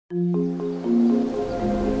Hello!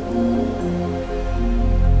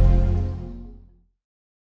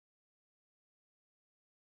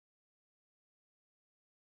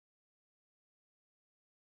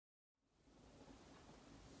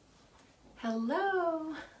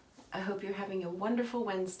 I hope you're having a wonderful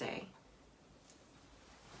Wednesday.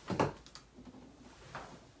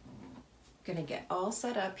 Gonna get all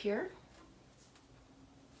set up here.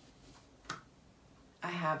 I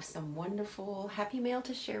have some wonderful happy mail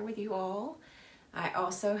to share with you all. I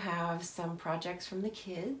also have some projects from the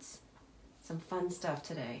kids, some fun stuff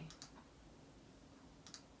today.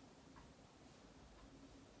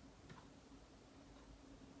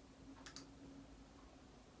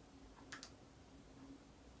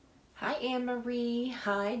 Hi Anne Marie,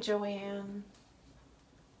 hi Joanne.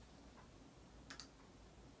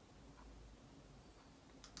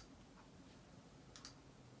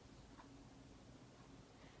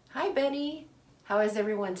 Hi Benny, how is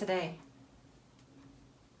everyone today?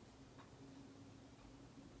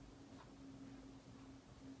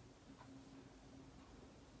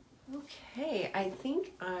 Okay, I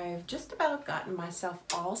think I've just about gotten myself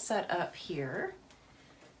all set up here.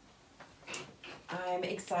 I'm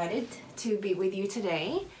excited to be with you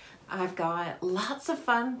today. I've got lots of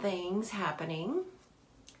fun things happening.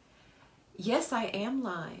 Yes, I am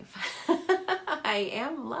live. I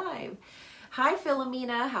am live. Hi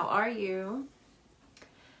Philomena, how are you?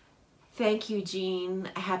 Thank you, Jean.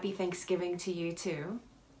 Happy Thanksgiving to you too.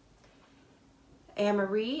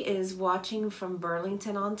 Anne-Marie is watching from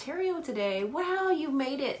Burlington, Ontario today. Wow, you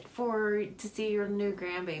made it to see your new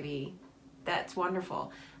grandbaby. That's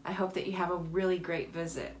wonderful. I hope that you have a really great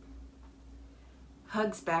visit.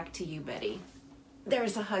 Hugs back to you, Betty.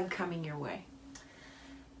 There's a hug coming your way.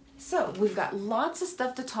 So we've got lots of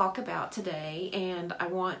stuff to talk about today, and I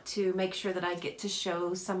want to make sure that I get to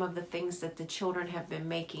show some of the things that the children have been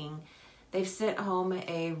making. They've sent home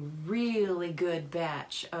a really good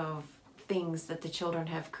batch of things that the children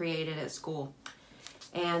have created at school.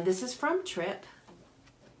 And this is from Trip,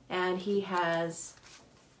 and he has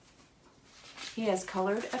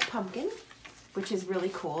colored a pumpkin, which is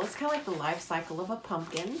really cool. It's kind of like the life cycle of a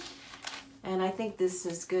pumpkin. And I think this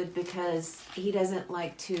is good because he doesn't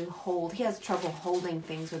like to he has trouble holding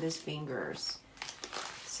things with his fingers.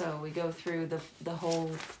 So we go through the whole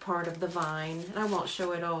part of the vine. And I won't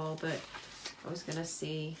show it all, but I was gonna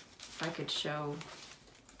see if I could show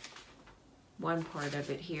one part of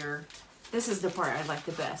it here. This is the part I like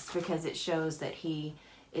the best because it shows that he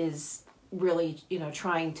is really,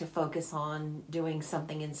 trying to focus on doing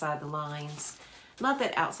something inside the lines. Not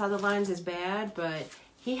that outside the lines is bad, but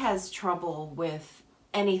he has trouble with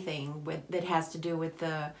anything that has to do with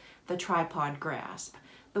the tripod grasp.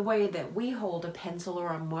 The way that we hold a pencil or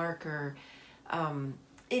a marker,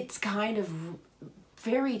 it's kind of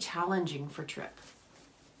very challenging for Trip.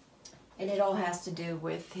 And it all has to do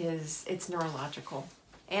with it's neurological,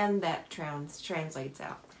 and that translates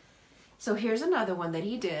out. So here's another one that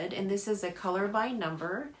he did, and this is a color by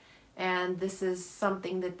number, and this is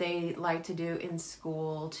something that they like to do in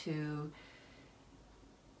school to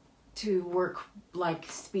work like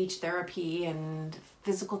speech therapy and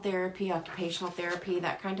physical therapy, occupational therapy,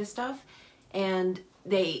 that kind of stuff. And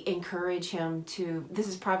they encourage him to, this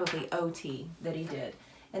is probably OT that he did,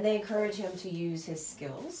 and they encourage him to use his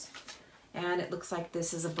skills. And it looks like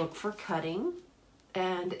this is a book for cutting,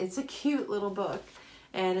 and it's a cute little book,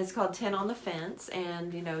 and it's called 10 on the Fence,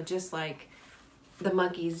 and just like the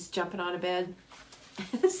monkeys jumping on a bed.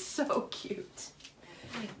 It's so cute.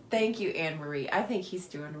 Thank you, Anne-Marie. I think he's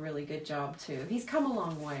doing a really good job too. He's come a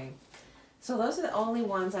long way. So those are the only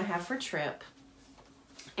ones I have for Trip.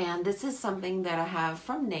 And this is something that I have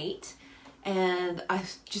from Nate, and I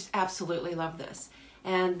just absolutely love this.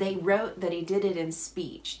 And they wrote that he did it in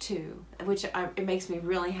speech too, which it makes me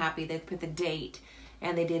really happy. They put the date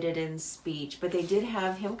and they did it in speech, but they did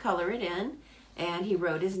have him color it in, and he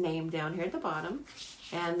wrote his name down here at the bottom,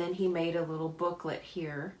 and then he made a little booklet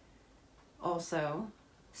here also.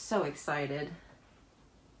 So excited.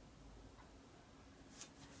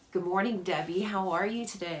 Good morning, Debbie. How are you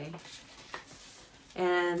today?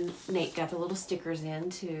 And Nate got the little stickers in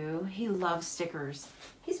too. He loves stickers.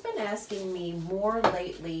 He's been asking me more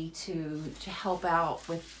lately to help out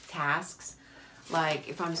with tasks. Like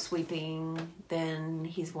if I'm sweeping, then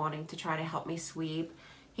he's wanting to try to help me sweep.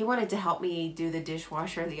 He wanted to help me do the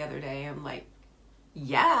dishwasher the other day. I'm like,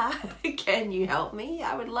 yeah, can you help me?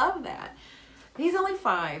 I would love that. He's only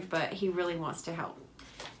 5, but he really wants to help.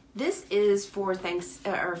 This is for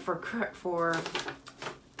for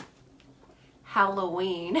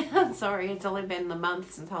Halloween. Sorry, it's only been the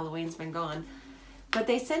month since Halloween's been gone. But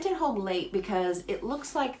they sent it home late because it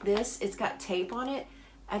looks like this. It's got tape on it.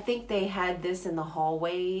 I think they had this in the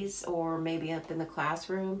hallways or maybe up in the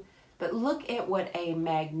classroom. But look at what a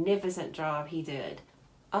magnificent job he did.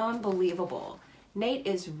 Unbelievable. Nate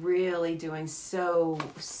is really doing so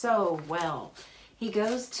well. He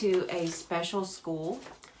goes to a special school,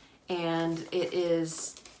 and it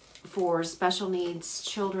is for special needs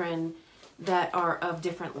children that are of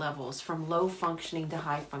different levels, from low functioning to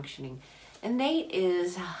high functioning. And Nate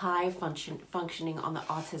is high functioning on the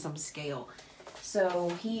autism scale. So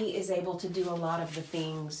he is able to do a lot of the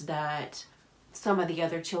things that some of the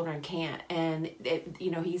other children can't. And,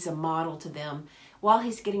 he's a model to them while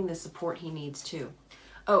he's getting the support he needs too.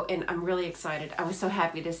 Oh, and I'm really excited. I was so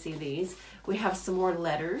happy to see these. We have some more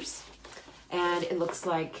letters, and it looks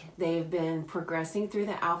like they've been progressing through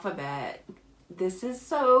the alphabet. This is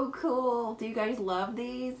so cool. Do you guys love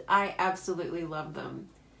these? I absolutely love them.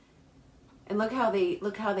 And look how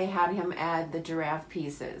they had him add the giraffe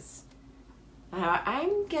pieces. Now,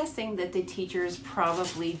 I'm guessing that the teachers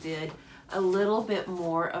probably did a little bit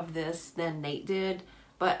more of this than Nate did,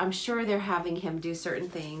 but I'm sure they're having him do certain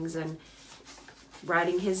things, and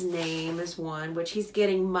writing his name is one, which he's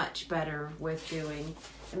getting much better with doing.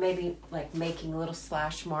 And maybe like making little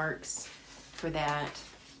slash marks for that.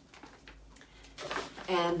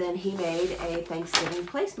 And then he made a Thanksgiving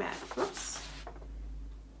placemat. Whoops.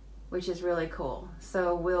 Which is really cool.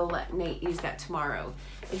 So we'll let Nate use that tomorrow.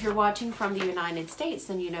 If you're watching from the United States,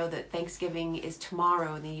 then you know that Thanksgiving is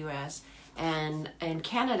tomorrow in the U.S. And in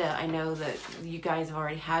Canada, I know that you guys have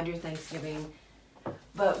already had your Thanksgiving.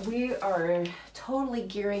 But we are totally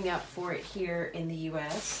gearing up for it here in the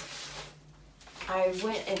U.S. I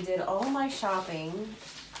went and did all my shopping,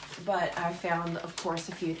 but I found, of course,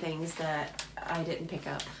 a few things that I didn't pick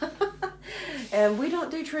up. And we don't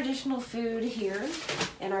do traditional food here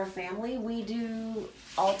in our family. We do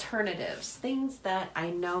alternatives, things that I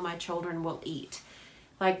know my children will eat.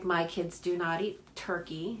 Like my kids do not eat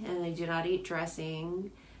turkey, and they do not eat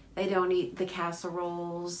dressing. They don't eat the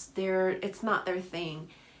casseroles. It's not their thing.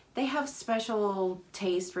 They have special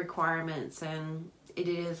taste requirements, and it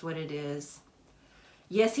is what it is.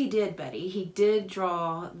 Yes, he did, Betty. He did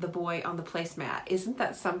draw the boy on the placemat. Isn't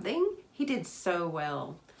that something? He did so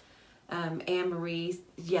well. Anne Marie,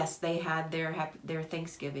 yes, they had their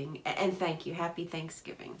Thanksgiving. And thank you. Happy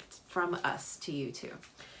Thanksgiving from us to you too.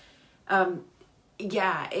 We're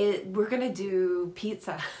going to do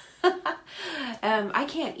pizza. I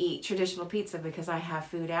can't eat traditional pizza because I have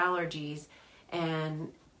food allergies,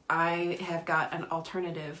 and I have got an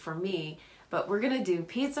alternative for me. But we're going to do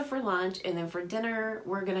pizza for lunch, and then for dinner,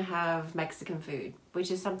 we're going to have Mexican food,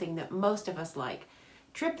 which is something that most of us like.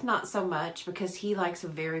 Trip, not so much, because he likes a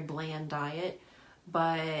very bland diet.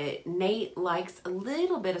 But Nate likes a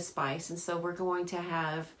little bit of spice, and so we're going to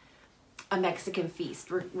have a Mexican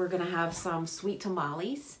feast. We're going to have some sweet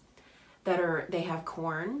tamales they have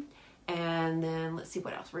corn. And then let's see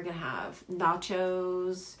what else. We're going to have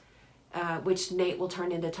nachos, which Nate will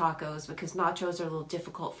turn into tacos because nachos are a little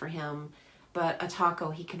difficult for him. But a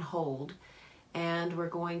taco he can hold. And we're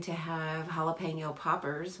going to have jalapeno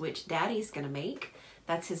poppers, which Daddy's going to make.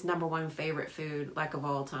 That's his #1 favorite food, like, of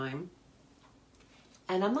all time.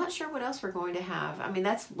 And I'm not sure what else we're going to have. I mean,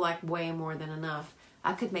 that's like way more than enough.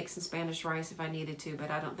 I could make some Spanish rice if I needed to,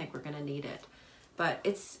 but I don't think we're going to need it. But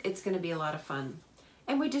it's going to be a lot of fun.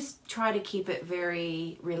 And we just try to keep it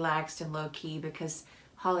very relaxed and low-key because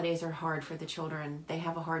holidays are hard for the children. They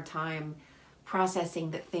have a hard time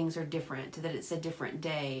processing that things are different, that it's a different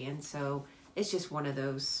day. And so it's just one of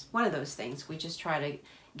those things. We just try to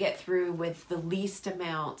get through with the least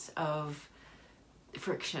amount of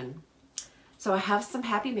friction. So I have some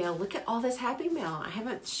happy mail. Look at all this happy mail. I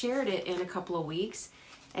haven't shared it in a couple of weeks.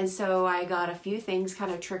 And so I got a few things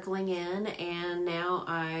kind of trickling in, and now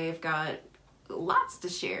I've got lots to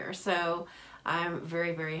share. So I'm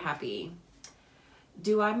very, very happy.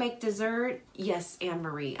 Do I make dessert? Yes, Anne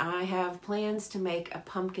Marie. I have plans to make a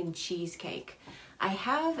pumpkin cheesecake. I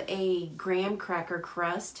have a graham cracker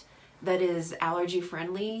crust that is allergy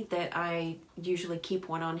friendly that I usually keep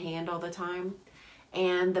one on hand all the time.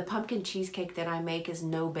 And the pumpkin cheesecake that I make is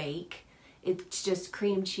no bake. It's just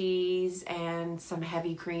cream cheese and some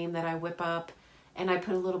heavy cream that I whip up, and I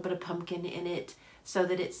put a little bit of pumpkin in it so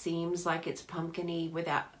that it seems like it's pumpkin-y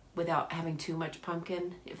without having too much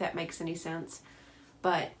pumpkin, if that makes any sense.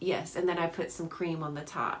 But yes, and then I put some cream on the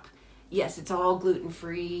top. Yes, it's all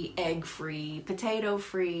gluten-free, egg-free,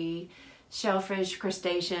 potato-free, shellfish,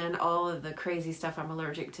 crustacean, all of the crazy stuff I'm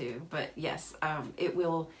allergic to. But yes, it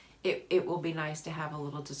will be nice to have a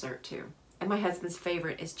little dessert too. And my husband's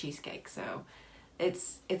favorite is cheesecake, so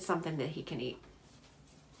it's something that he can eat.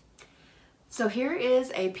 So here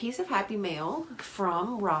is a piece of happy mail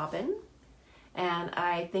from Robin. And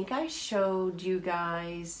I think I showed you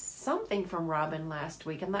guys something from Robin last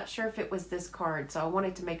week. I'm not sure if it was this card, so I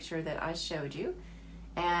wanted to make sure that I showed you.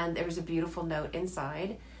 And there was a beautiful note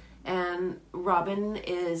inside. And Robin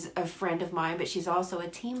is a friend of mine, but she's also a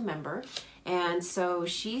team member. And so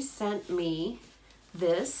she sent me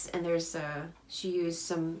this, and there's she used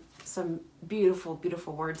some beautiful,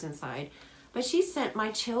 beautiful words inside. But she sent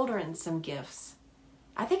my children some gifts.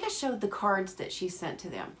 I think I showed the cards that she sent to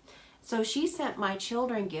them. So she sent my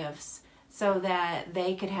children gifts so that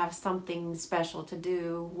they could have something special to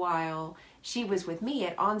do while she was with me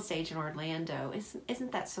at Onstage in Orlando.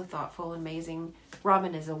 Isn't that so thoughtful and amazing?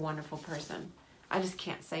 Robin is a wonderful person. I just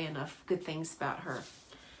can't say enough good things about her.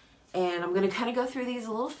 And I'm going to kind of go through these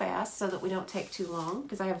a little fast so that we don't take too long,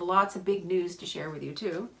 because I have lots of big news to share with you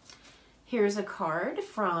too. Here's a card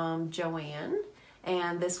from Joanne,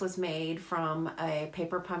 and this was made from a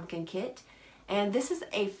paper pumpkin kit. And this is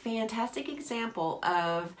a fantastic example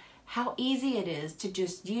of how easy it is to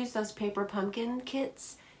just use those paper pumpkin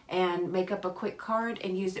kits and make up a quick card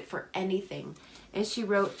and use it for anything. And she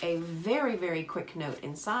wrote a very, very quick note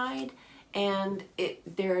inside, and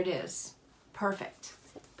there it is. Perfect.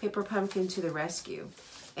 Paper pumpkin to the rescue.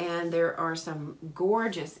 And there are some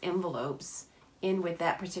gorgeous envelopes in with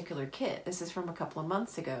that particular kit. This is from a couple of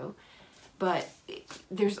months ago, but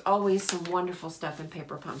there's always some wonderful stuff in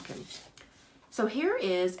paper pumpkin. So here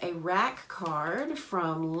is a rack card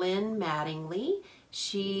from Lynn Mattingly.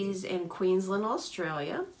 She's in Queensland,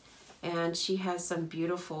 Australia, and she has some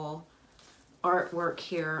beautiful artwork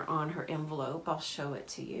here on her envelope. I'll show it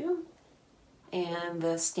to you. And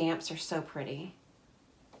the stamps are so pretty.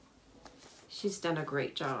 She's done a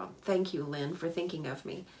great job. Thank you, Lynn, for thinking of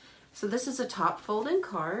me. So this is a top folding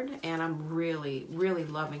card, and I'm really, really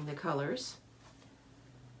loving the colors.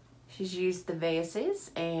 She's used the vases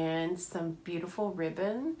and some beautiful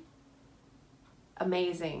ribbon.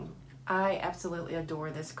 Amazing. I absolutely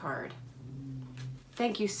adore this card.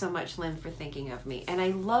 Thank you so much, Lynn, for thinking of me. And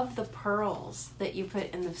I love the pearls that you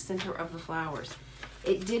put in the center of the flowers.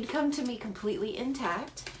 It did come to me completely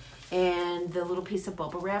intact, and the little piece of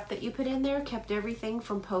bubble wrap that you put in there kept everything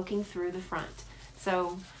from poking through the front.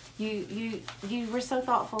 So you were so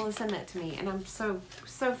thoughtful to send that to me, and I'm so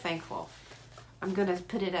thankful. I'm going to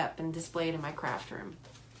put it up and display it in my craft room.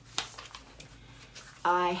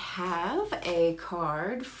 I have a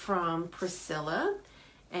card from Priscilla,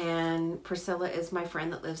 and Priscilla is my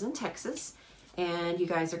friend that lives in Texas, and you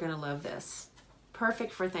guys are going to love this.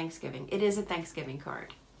 Perfect for Thanksgiving. It is a Thanksgiving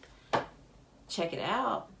card. Check it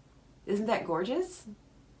out. Isn't that gorgeous?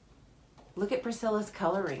 Look at Priscilla's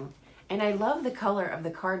coloring. And I love the color of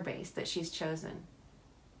the card base that she's chosen.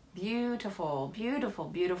 Beautiful, beautiful,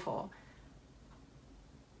 beautiful.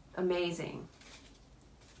 Amazing.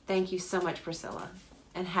 Thank you so much, Priscilla.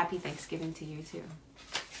 And happy Thanksgiving to you too.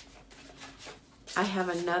 I have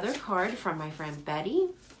another card from my friend Betty,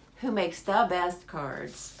 who makes the best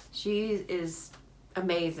cards. She is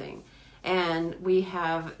amazing. And we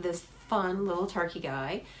have this fun little turkey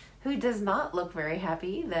guy who does not look very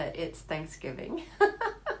happy that it's Thanksgiving.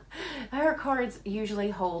 Her cards usually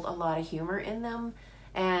hold a lot of humor in them,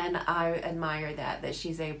 and I admire that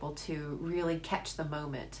she's able to really catch the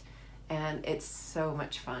moment, and it's so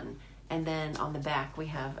much fun. And then on the back we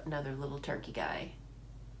have another little turkey guy.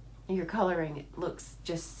 Your coloring looks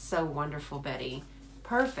just so wonderful, Betty.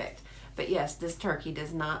 Perfect. But yes, this turkey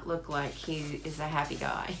does not look like he is a happy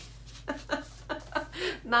guy.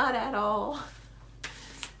 Not at all.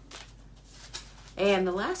 And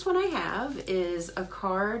the last one I have is a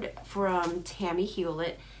card from Tammy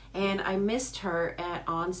Hewlett, and I missed her at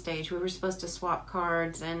Onstage. We were supposed to swap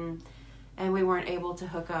cards, and we weren't able to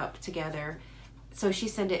hook up together. So she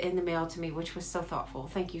sent it in the mail to me, which was so thoughtful.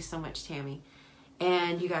 Thank you so much, Tammy.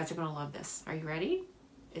 And you guys are going to love this. Are you ready?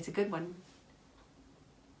 It's a good one.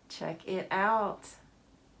 Check it out.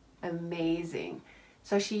 Amazing.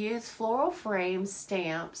 So she used floral frame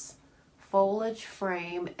stamps, foliage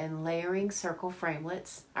frame, and layering circle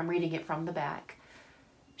framelits. I'm reading it from the back.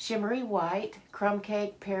 Shimmery white, crumb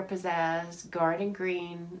cake, pear pizzazz, garden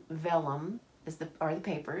green, vellum are the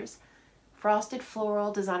papers. Frosted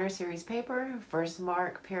floral designer series paper,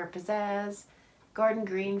 Versamark, pear pizzazz, garden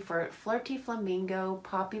green for flirty flamingo,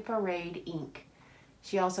 poppy parade ink.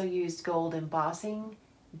 She also used gold embossing,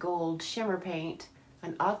 gold shimmer paint,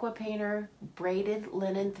 an aqua painter, braided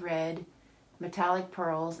linen thread, metallic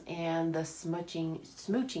pearls, and the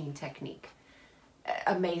smooching technique.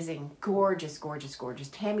 Amazing. Gorgeous, gorgeous, gorgeous.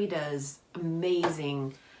 Tammy does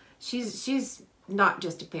amazing. She's not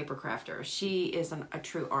just a paper crafter. She is a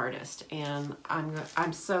true artist, and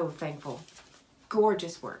I'm so thankful.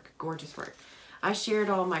 Gorgeous work, gorgeous work. I shared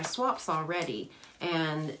all my swaps already,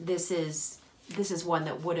 and this is one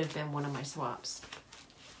that would have been one of my swaps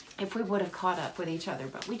if we would have caught up with each other,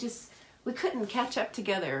 but we couldn't catch up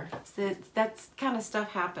together. So that kind of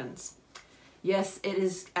stuff happens. Yes, it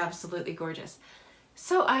is absolutely gorgeous.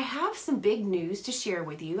 So I have some big news to share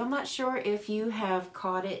with you. I'm not sure if you have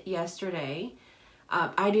caught it yesterday.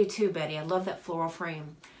 I do too, Betty. I love that floral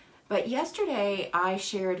frame. But yesterday I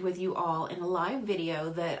shared with you all in a live video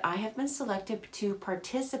that I have been selected to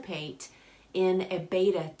participate in a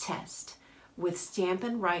beta test with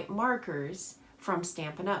Stampin' Right markers from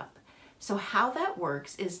Stampin' Up. So how that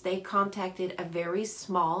works is they contacted a very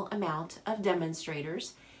small amount of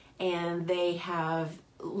demonstrators, and they have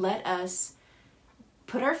let us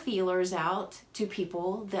put our feelers out to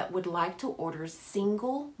people that would like to order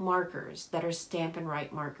single markers that are Stampin'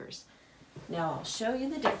 Right markers. Now I'll show you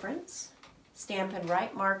the difference. Stampin'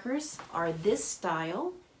 Right markers are this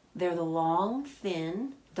style. They're the long,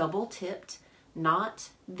 thin, double-tipped, not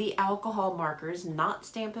the alcohol markers, not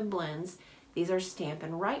Stampin' Blends. These are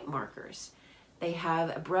Stampin' Right markers. They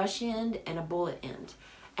have a brush end and a bullet end,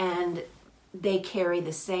 and they carry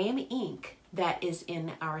the same ink that is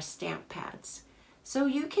in our stamp pads. So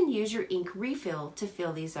you can use your ink refill to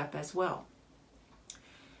fill these up as well.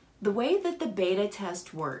 The way that the beta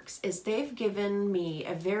test works is they've given me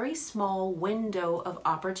a very small window of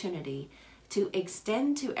opportunity to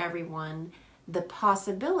extend to everyone the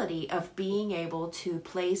possibility of being able to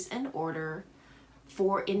place an order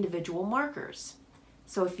for individual markers.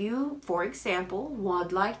 So if you, for example,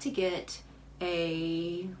 would like to get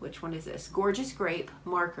a, which one is this? Gorgeous Grape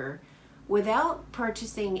marker without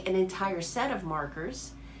purchasing an entire set of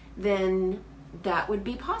markers, then that would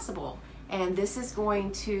be possible. And this is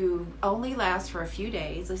going to only last for a few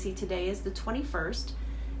days. Let's see, today is the 21st,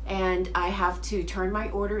 and I have to turn my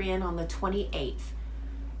order in on the 28th.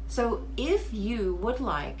 So if you would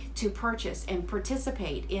like to purchase and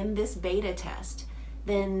participate in this beta test,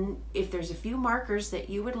 then if there's a few markers that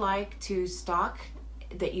you would like to stock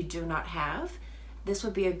that you do not have, this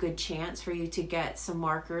would be a good chance for you to get some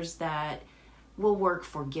markers that will work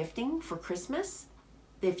for gifting for Christmas.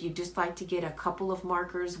 If you just like to get a couple of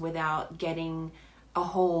markers without getting a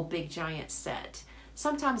whole big giant set.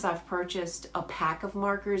 Sometimes I've purchased a pack of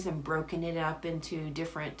markers and broken it up into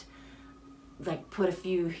different, like put a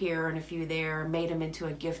few here and a few there, made them into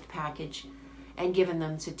a gift package and given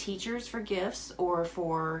them to teachers for gifts, or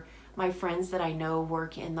for my friends that I know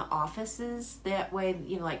work in the offices that way,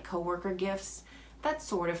 you know, like coworker gifts, that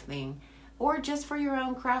sort of thing. Or just for your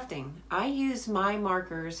own crafting. I use my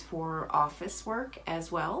markers for office work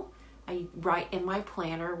as well. I write in my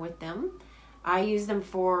planner with them. I use them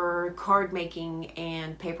for card making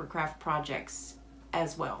and paper craft projects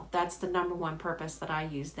as well. That's the number one purpose that I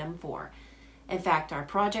use them for. In fact, our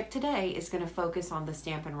project today is going to focus on the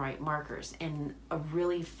Stampin' Right markers, and a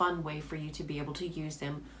really fun way for you to be able to use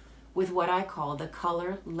them with what I call the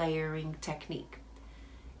color layering technique.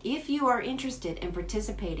 If you are interested in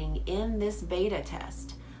participating in this beta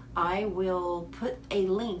test, I will put a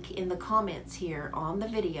link in the comments here on the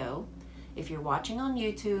video. If you're watching on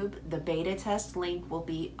YouTube, the beta test link will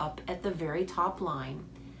be up at the very top line.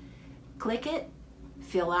 Click it,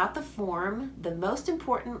 fill out the form. The most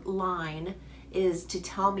important line is to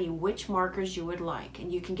tell me which markers you would like.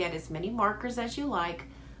 And you can get as many markers as you like,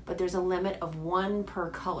 but there's a limit of 1 per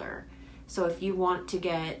color. So if you want to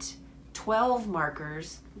get 12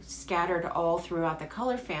 markers scattered all throughout the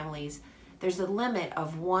color families, there's a limit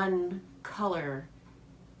of 1 color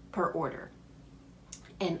per order.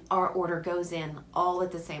 And our order goes in all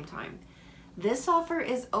at the same time. This offer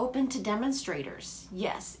is open to demonstrators.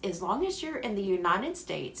 Yes, as long as you're in the United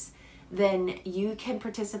States, then you can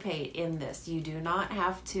participate in this. You do not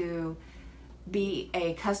have to be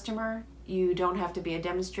a customer. You don't have to be a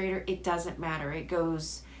demonstrator. It doesn't matter. It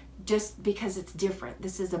goes just because it's different.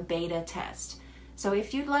 This is a beta test. So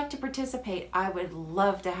if you'd like to participate, I would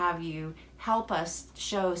love to have you help us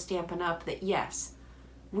show Stampin' Up that yes,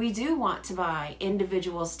 we do want to buy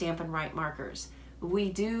individual Stampin' Right markers.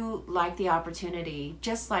 We do like the opportunity,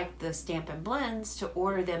 just like the Stampin' Blends, to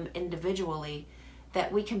order them individually,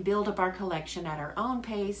 that we can build up our collection at our own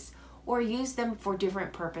pace or use them for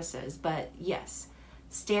different purposes. But yes,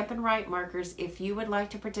 Stampin' Right markers, if you would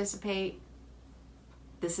like to participate,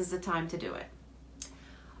 this is the time to do it.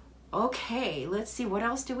 Okay, let's see, what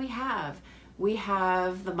else do we have? We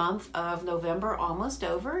have the month of November almost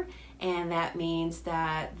over, and that means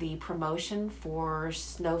that the promotion for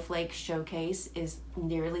Snowflake Showcase is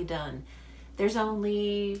nearly done. There's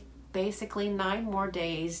only basically 9 more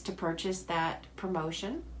days to purchase that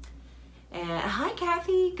promotion. And hi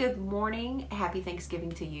Kathy, good morning. Happy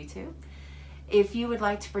Thanksgiving to you too. If you would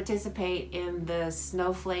like to participate in the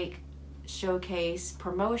Snowflake Showcase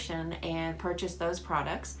promotion and purchase those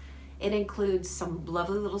products, it includes some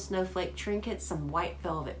lovely little snowflake trinkets, some white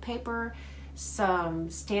velvet paper, some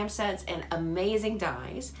stamp sets, and amazing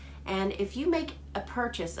dies. And if you make a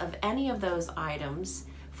purchase of any of those items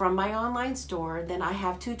from my online store, then I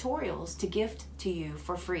have tutorials to gift to you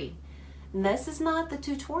for free. And this is not the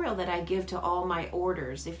tutorial that I give to all my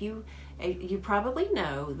orders. If you probably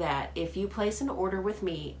know that if you place an order with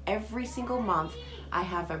me every single month, I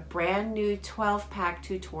have a brand new 12-pack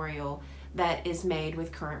tutorial that is made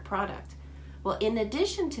with current product. Well, in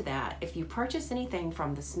addition to that, if you purchase anything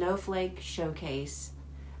from the Snowflake Showcase,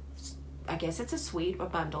 I guess it's a suite, a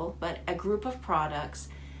bundle, but a group of products,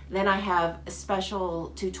 then I have a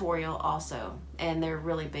special tutorial also, and they're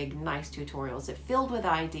really big, nice tutorials that filled with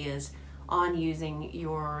ideas on using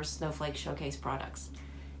your Snowflake Showcase products.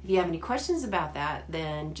 If you have any questions about that,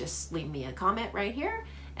 then just leave me a comment right here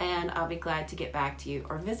and I'll be glad to get back to you,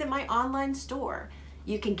 or visit my online store.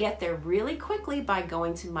 You can get there really quickly by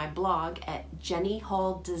going to my blog at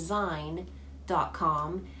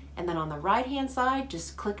jennystampsup.com, and then on the right hand side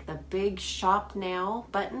just click the big Shop Now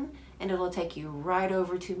button and it'll take you right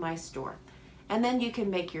over to my store, and then you can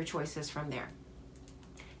make your choices from there.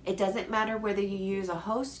 It doesn't matter whether you use a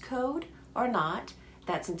host code or not,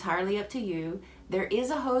 that's entirely up to you. There is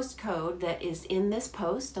a host code that is in this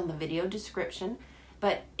post on the video description,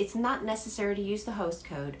 but it's not necessary to use the host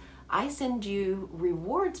code. I send you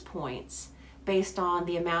rewards points based on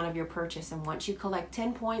the amount of your purchase, and once you collect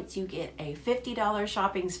 10 points, you get a $50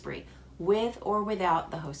 shopping spree with or without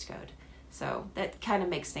the host code. So that kind of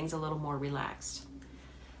makes things a little more relaxed.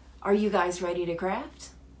 Are you guys ready to craft?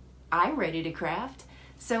 I'm ready to craft.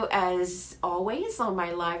 So as always on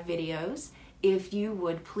my live videos, if you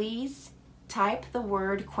would please type the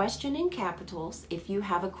word question in capitals if you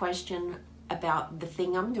have a question about the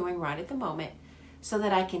thing I'm doing right at the moment, so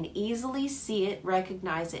that I can easily see it,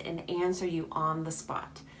 recognize it, and answer you on the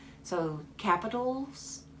spot. So capital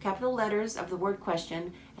letters of the word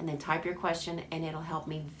question, and then type your question, and it'll help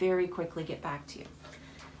me very quickly get back to you.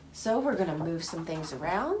 So we're gonna move some things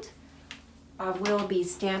around. I will be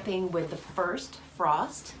stamping with the first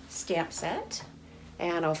Frost stamp set,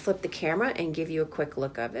 and I'll flip the camera and give you a quick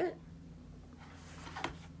look of it.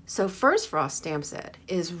 So First Frost stamp set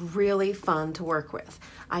is really fun to work with.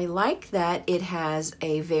 I like that it has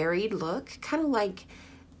a varied look, kind of like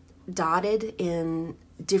dotted in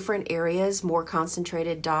different areas, more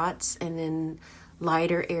concentrated dots, and in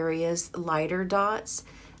lighter areas, lighter dots.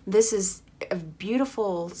 This is a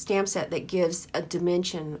beautiful stamp set that gives a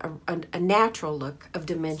dimension, a natural look of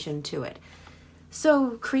dimension to it.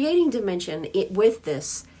 So creating dimension with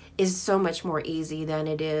this is so much more easy than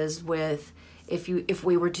it is with if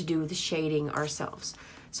we were to do the shading ourselves.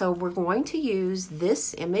 So we're going to use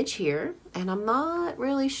this image here, and I'm not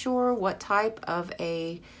really sure what type of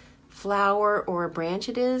a flower or a branch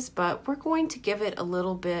it is, but we're going to give it a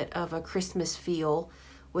little bit of a Christmas feel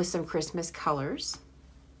with some Christmas colors,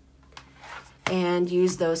 and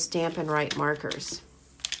use those Stampin' Write markers.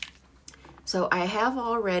 So I have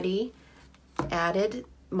already added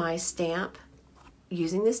my stamp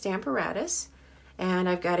using the Stamparatus, and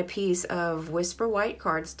I've got a piece of Whisper White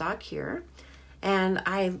cardstock here, and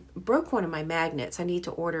I broke one of my magnets. I need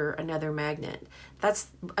to order another magnet. That's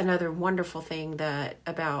another wonderful thing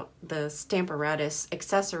about the Stamparatus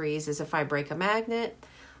accessories is if I break a magnet,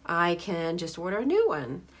 I can just order a new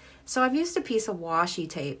one. So I've used a piece of washi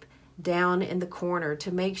tape down in the corner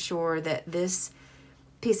to make sure that this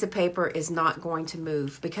piece of paper is not going to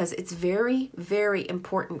move, because it's very, very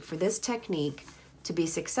important for this technique to be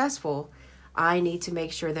successful. I need to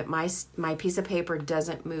make sure that my piece of paper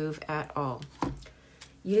doesn't move at all.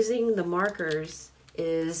 Using the markers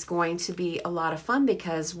is going to be a lot of fun,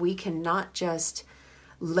 because we can not just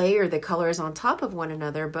layer the colors on top of one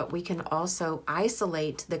another, but we can also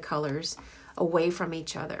isolate the colors away from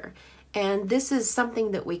each other. And this is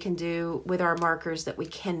something that we can do with our markers that we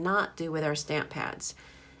cannot do with our stamp pads.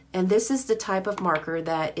 And this is the type of marker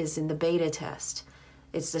that is in the beta test.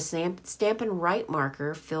 It's the Stampin' Write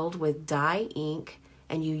marker filled with dye ink,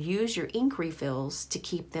 and you use your ink refills to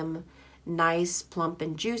keep them nice, plump,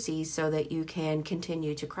 and juicy so that you can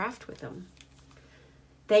continue to craft with them.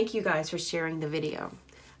 Thank you guys for sharing the video.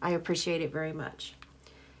 I appreciate it very much.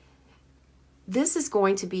 This is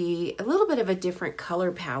going to be a little bit of a different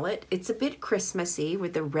color palette. It's a bit Christmassy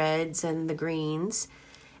with the reds and the greens.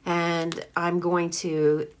 And I'm going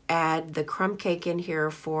to add the crumb cake in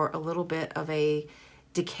here for a little bit of a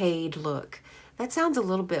decayed look. That sounds a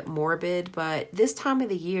little bit morbid, but this time of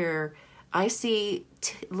the year, I see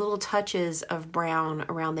little touches of brown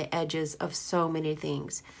around the edges of so many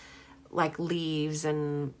things, like leaves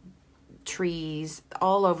and trees.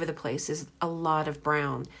 All over the place is a lot of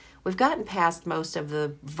brown. We've gotten past most of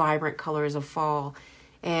the vibrant colors of fall,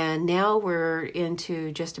 and now we're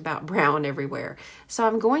into just about brown everywhere. So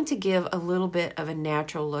I'm going to give a little bit of a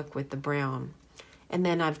natural look with the brown. And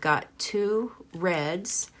then I've got 2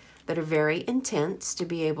 reds that are very intense to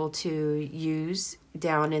be able to use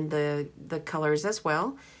down in the colors as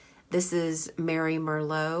well. This is Mary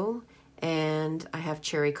Merlot, and I have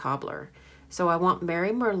Cherry Cobbler. So I want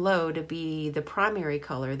Mary Merlot to be the primary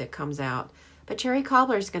color that comes out, but Cherry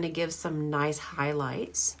Cobbler is going to give some nice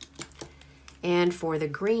highlights. And for the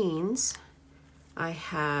greens, I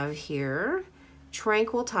have here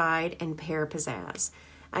Tranquil Tide and Pear Pizzazz.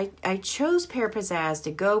 I chose Pear Pizzazz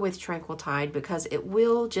to go with Tranquil Tide because it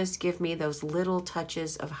will just give me those little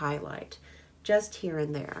touches of highlight, just here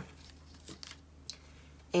and there.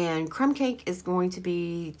 And Crumb Cake is going to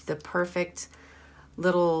be the perfect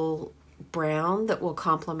little brown that will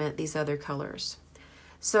complement these other colors.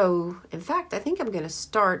 So, in fact, I think I'm going to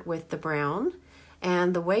start with the brown.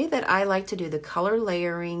 And the way that I like to do the color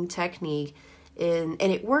layering technique, and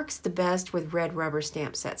it works the best with red rubber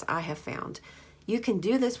stamp sets, I have found. You can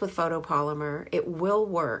do this with photopolymer. It will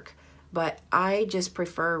work, but I just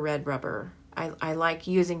prefer red rubber. I like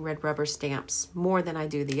using red rubber stamps more than I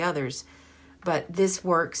do the others, but this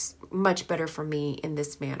works much better for me in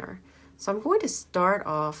this manner. So I'm going to start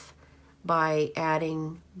off by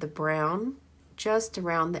adding the brown just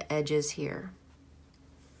around the edges here.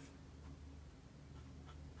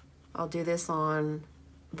 I'll do this on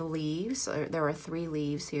the leaves. There are 3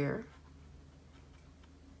 leaves here.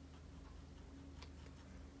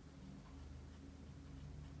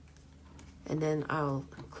 And then I'll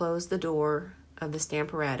close the door of the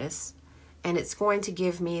Stamparatus, and it's going to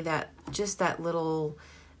give me that little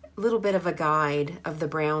bit of a guide of the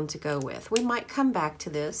brown to go with. We might come back to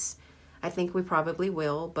this. I think we probably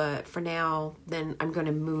will, but for now, then I'm going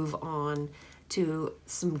to move on to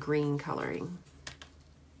some green coloring.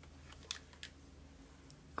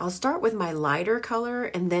 I'll start with my lighter color,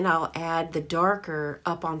 and then I'll add the darker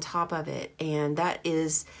up on top of it, and that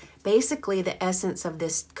is basically the essence of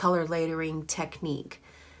this color layering technique.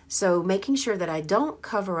 So making sure that I don't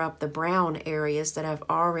cover up the brown areas that I've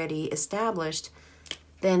already established,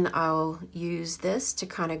 then I'll use this to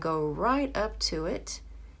kind of go right up to it.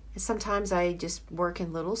 And sometimes I just work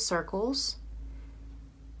in little circles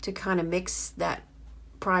to kind of mix that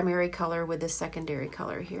primary color with the secondary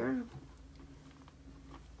color here.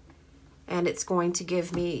 And it's going to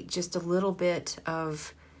give me just a little bit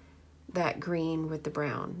of that green with the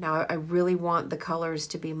brown. Now I really want the colors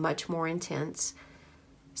to be much more intense,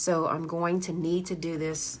 so I'm going to need to do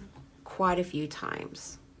this quite a few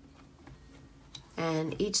times.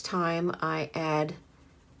 And each time I add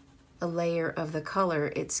a layer of the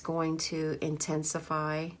color, it's going to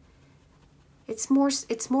intensify. It's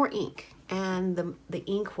more ink, and the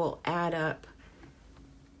ink will add up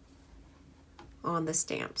on the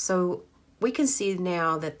stamp. So we can see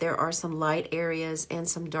now that there are some light areas and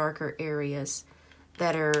some darker areas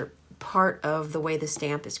that are part of the way the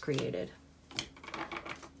stamp is created.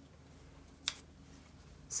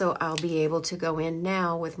 So I'll be able to go in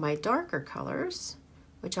now with my darker colors,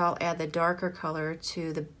 which I'll add the darker color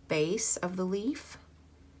to the base of the leaf.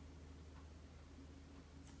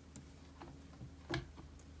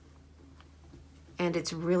 And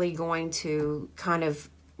it's really going to kind of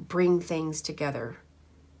bring things together.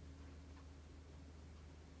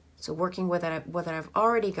 So working with what I've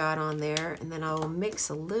already got on there, and then I'll mix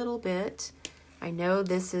a little bit. I know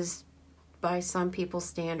this is, by some people's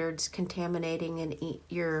standards, contaminating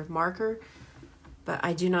your marker, but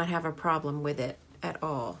I do not have a problem with it at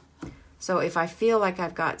all. So if I feel like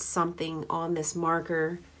I've got something on this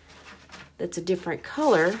marker that's a different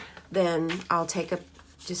color, then I'll take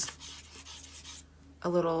just a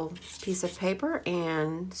little piece of paper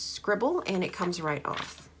and scribble, and it comes right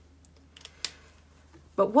off.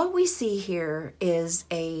 But what we see here is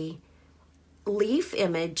a leaf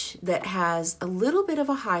image that has a little bit of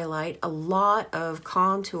a highlight, a lot of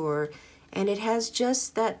contour, and it has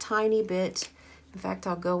just that tiny bit. In fact,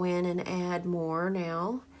 I'll go in and add more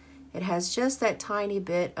now. It has just that tiny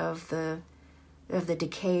bit of the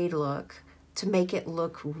decayed look to make it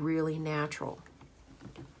look really natural.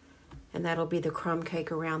 And that'll be the crumb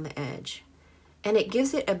cake around the edge. And it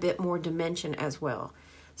gives it a bit more dimension as well.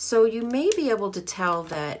 So you may be able to tell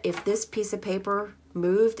that if this piece of paper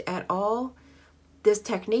moved at all, this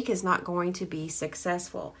technique is not going to be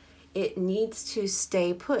successful. it needs to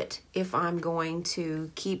stay put if I'm going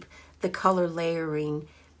to keep the color layering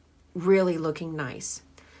really looking nice.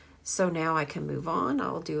 So now I can move on.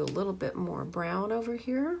 I'll do a little bit more brown over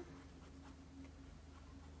here.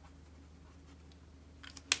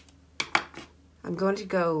 I'm going to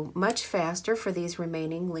go much faster for these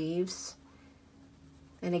remaining leaves.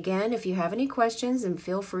 And again, if you have any questions, then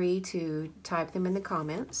feel free to type them in the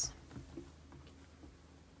comments.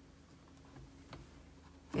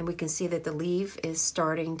 And we can see that the leaf is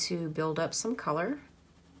starting to build up some color.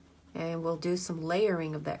 And we'll do some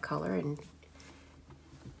layering of that color and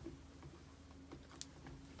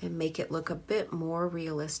make it look a bit more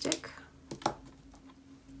realistic.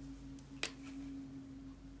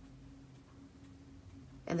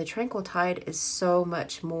 And the Tranquil Tide is so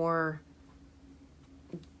much more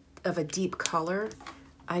of a deep color.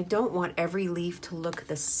 I don't want every leaf to look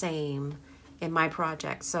the same in my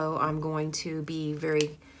project, so I'm going to be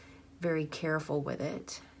very, very careful with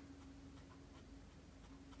it.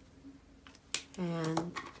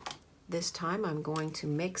 And this time I'm going to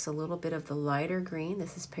mix a little bit of the lighter green.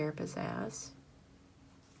 This is Pear Pizzazz.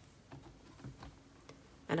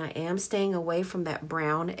 And I am staying away from that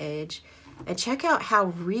brown edge. And check out how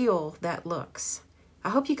real that looks. I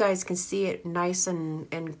hope you guys can see it nice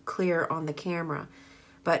and clear on the camera.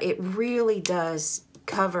 But it really does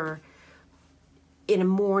cover in a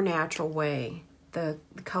more natural way. The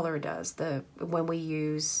color does when we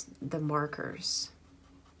use the markers.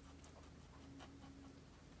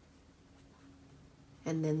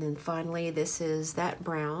 And then finally, this is that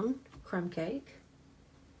brown crumb cake.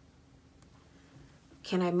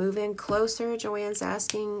 Can I move in closer? Joanne's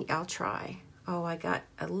asking. I'll try. Oh, I got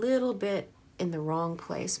a little bit in the wrong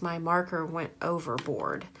place. My marker went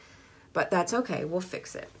overboard, but that's okay. We'll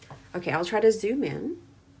fix it. Okay, I'll try to zoom in.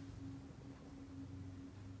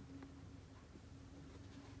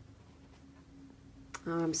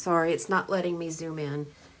 I'm sorry, it's not letting me zoom in.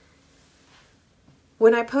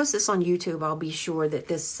 When I post this on YouTube, I'll be sure that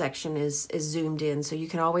this section is zoomed in, so you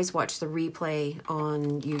can always watch the replay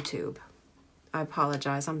on YouTube. I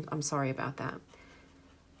apologize. I'm sorry about that.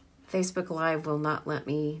 Facebook Live will not let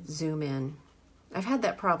me zoom in. I've had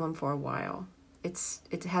that problem for a while.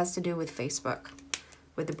 It has to do with Facebook,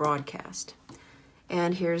 with the broadcast.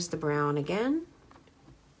 And here's the brown again.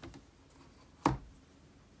 It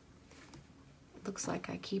looks like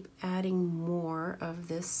I keep adding more of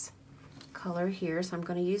this color here, so I'm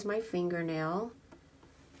going to use my fingernail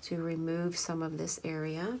to remove some of this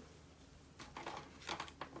area.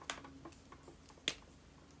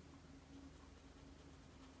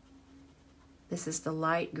 This is the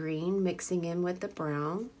light green mixing in with the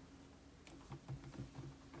brown.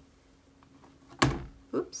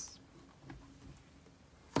 Oops.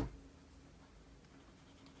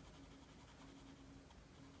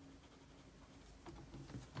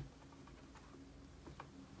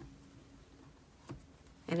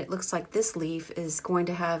 And it looks like this leaf is going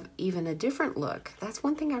to have even a different look. That's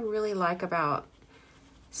one thing I really like about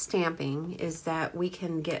stamping, is that we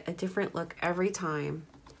can get a different look every time,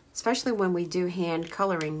 especially when we do hand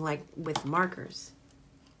coloring like with markers.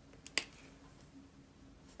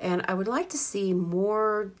 And I would like to see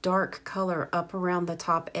more dark color up around the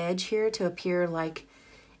top edge here to appear like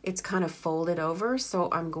it's kind of folded over. So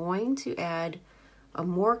I'm going to add a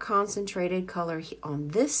more concentrated color on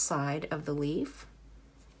this side of the leaf.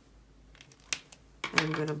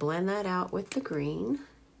 I'm going to blend that out with the green,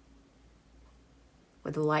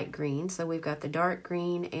 with the light green. So we've got the dark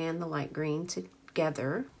green and the light green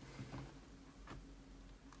together.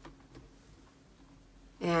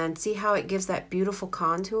 And see how it gives that beautiful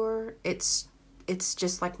contour? It's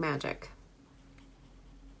just like magic.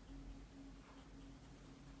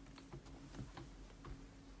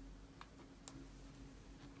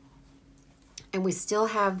 And we still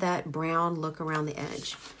have that brown look around the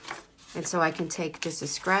edge. And so I can take just a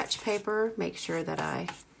scratch paper, make sure that I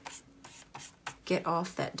get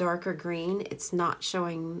off that darker green. It's not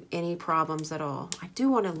showing any problems at all. I do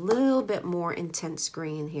want a little bit more intense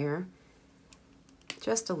green here.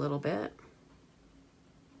 Just a little bit.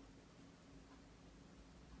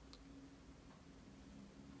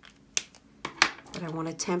 But I want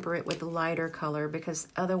to temper it with a lighter color, because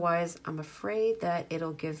otherwise I'm afraid that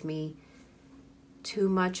it'll give me too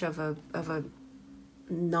much of a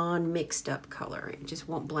non-mixed up color. It just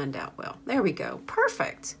won't blend out well. There we go.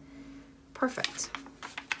 Perfect. Perfect.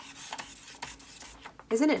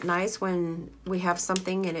 Isn't it nice when we have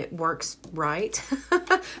something and it works right?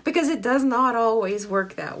 Because it does not always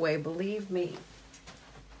work that way, believe me.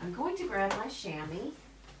 I'm going to grab my chamois.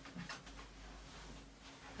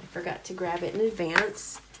 I forgot to grab it in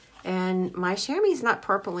advance. And my chamois is not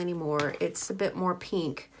purple anymore. It's a bit more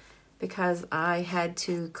pink because I had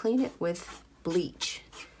to clean it with bleach.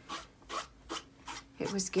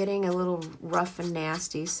 It was getting a little rough and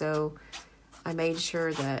nasty, so I made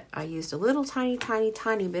sure that I used a little tiny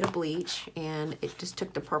bit of bleach, and it just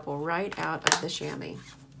took the purple right out of the chamois.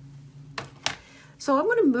 So I'm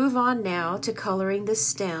going to move on now to coloring the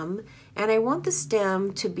stem, and I want the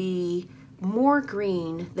stem to be more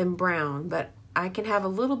green than brown, but I can have a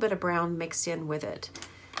little bit of brown mixed in with it.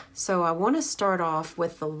 So I want to start off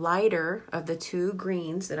with the lighter of the two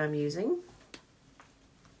greens that I'm using.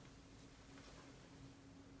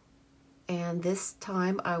 And this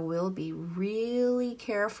time I will be really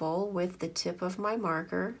careful with the tip of my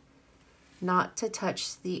marker not to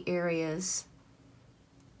touch the areas,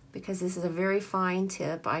 because this is a very fine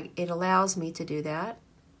tip. It allows me to do that,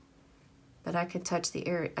 but I can touch the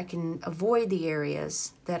area. I can avoid the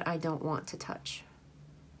areas that I don't want to touch.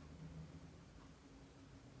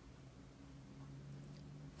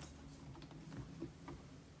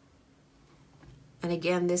 And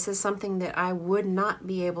again, this is something that I would not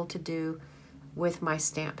be able to do with my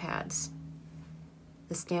stamp pads.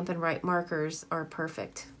 The Stampin' Write markers are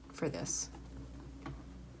perfect for this.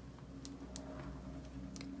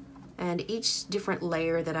 And each different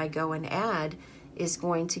layer that I go and add is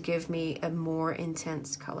going to give me a more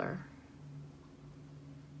intense color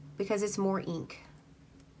because it's more ink.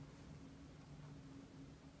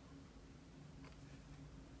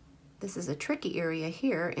 This is a tricky area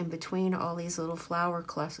here in between all these little flower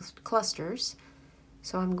clusters.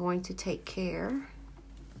 So I'm going to take care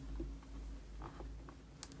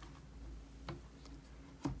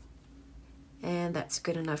and that's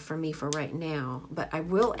good enough for me for right now. But I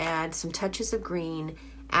will add some touches of green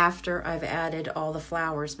after I've added all the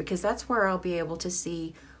flowers, because that's where I'll be able to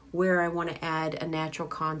see where I want to add a natural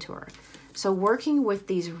contour. So working with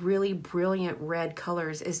these really brilliant red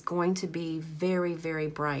colors is going to be very, very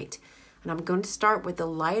bright. And I'm going to start with the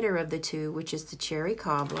lighter of the two, which is the Cherry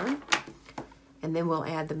Cobbler. And then we'll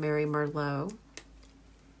add the Merry Merlot.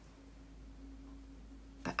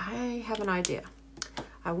 But I have an idea.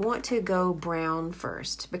 I want to go brown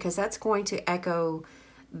first because that's going to echo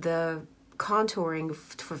the contouring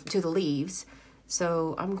to the leaves.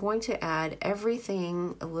 So I'm going to add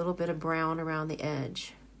everything a little bit of brown around the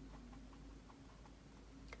edge.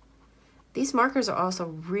 These markers are also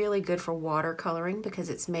really good for watercoloring because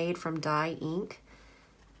it's made from dye ink.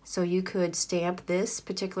 So you could stamp this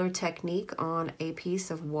particular technique on a piece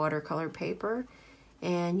of watercolor paper,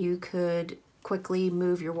 and you could quickly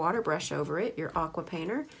move your water brush over it, your aqua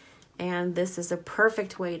painter, and this is a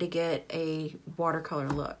perfect way to get a watercolor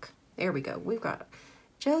look. There we go. We've got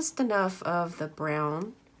just enough of the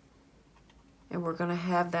brown, and we're going to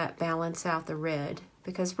have that balance out the red,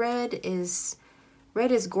 because red is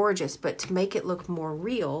gorgeous, but to make it look more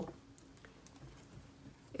real,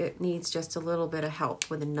 it needs just a little bit of help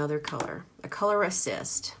with another color, a color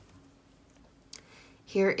assist.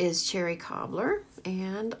 Here is Cherry Cobbler,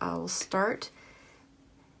 and I'll start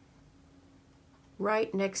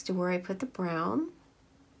right next to where I put the brown.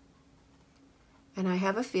 And I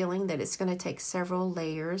have a feeling that it's going to take several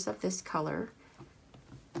layers of this color,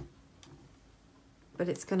 but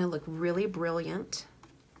it's going to look really brilliant.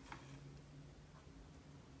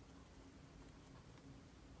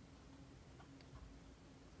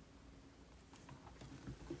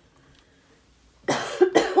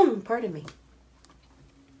 Pardon me.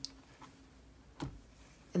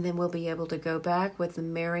 And then we'll be able to go back with the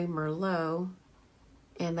Merry Merlot,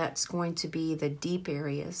 and that's going to be the deep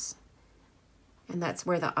areas. And that's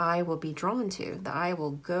where the eye will be drawn to. The eye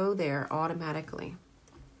will go there automatically.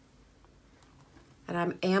 And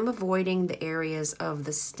I am avoiding the areas of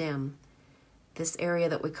the stem. This area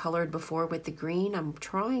that we colored before with the green, I'm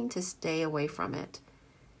trying to stay away from it.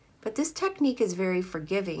 But this technique is very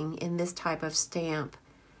forgiving in this type of stamp.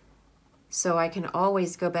 So I can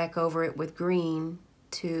always go back over it with green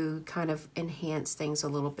to kind of enhance things a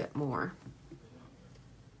little bit more.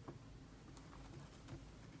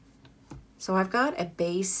 So I've got a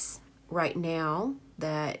base right now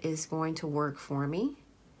that is going to work for me.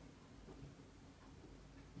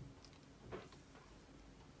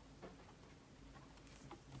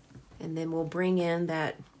 And then we'll bring in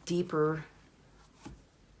that deeper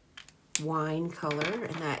wine color,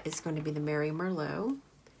 and that is going to be the Merry Merlot.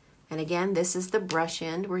 And again, this is the brush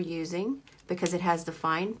end we're using because it has the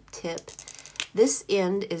fine tip. This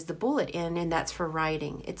end is the bullet end, and that's for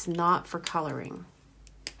writing. It's not for coloring.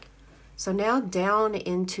 So now down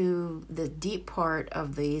into the deep part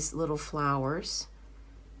of these little flowers,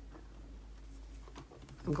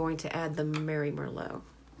 I'm going to add the Merry Merlot.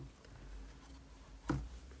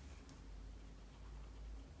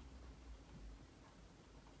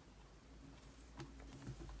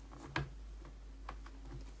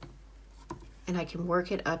 and I can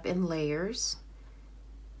work it up in layers,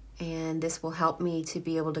 and this will help me to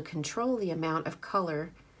be able to control the amount of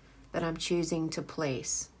color that I'm choosing to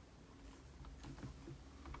place.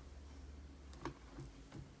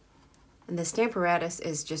 And the Stamparatus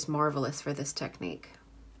is just marvelous for this technique.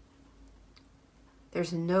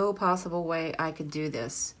 There's no possible way I could do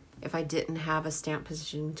this if I didn't have a stamp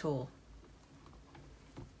positioning tool.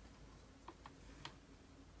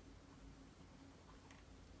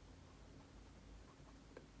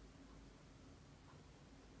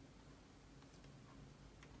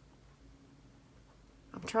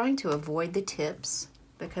 I'm trying to avoid the tips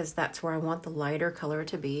because that's where I want the lighter color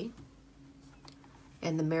to be,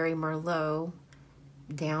 and the Mary Merlot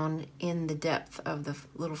down in the depth of the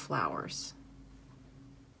little flowers.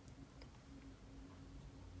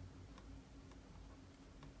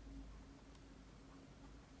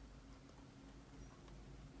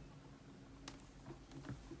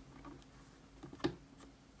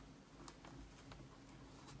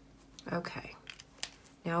 Okay,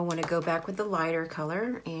 now I want to go back with the lighter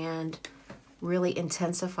color and really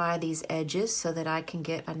intensify these edges so that I can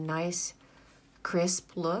get a nice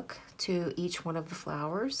crisp look to each one of the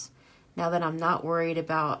flowers. Now that I'm not worried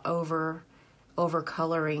about over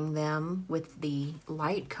coloring them with the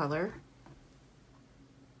light color,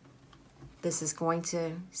 this is going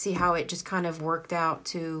to see how it just kind of worked out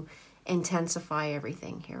to intensify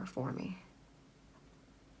everything here for me.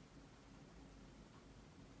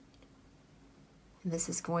 And this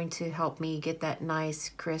is going to help me get that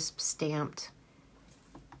nice crisp stamped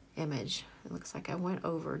image. It looks like I went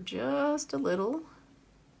over just a little.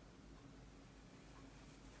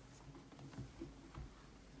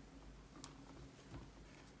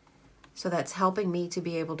 So that's helping me to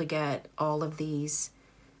be able to get all of these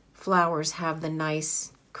flowers have the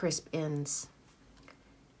nice crisp ends.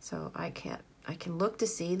 So I can look to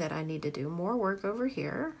see that I need to do more work over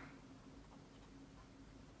here.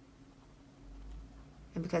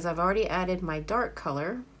 And because I've already added my dark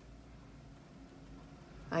color,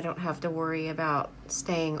 I don't have to worry about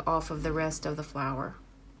staying off of the rest of the flower.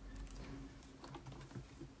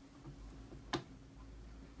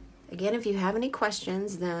 Again, if you have any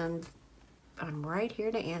questions, then I'm right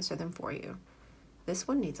here to answer them for you. This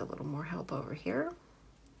one needs a little more help over here.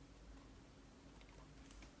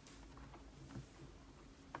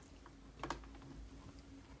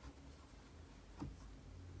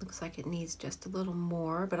 Looks like it needs just a little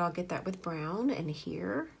more, but I'll get that with brown. And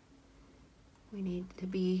here, we need to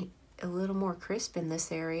be a little more crisp in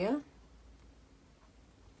this area.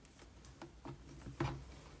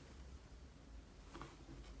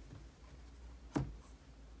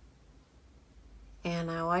 And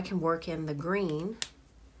now I can work in the green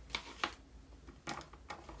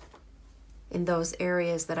in those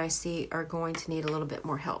areas that I see are going to need a little bit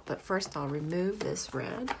more help. But first I'll remove this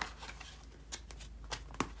red.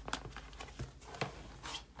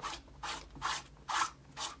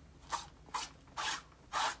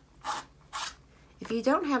 If you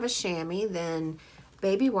don't have a chamois, then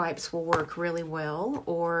baby wipes will work really well,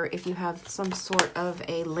 or if you have some sort of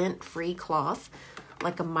a lint-free cloth,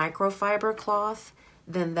 like a microfiber cloth,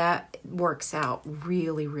 then that works out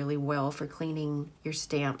really, really well for cleaning your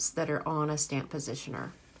stamps that are on a stamp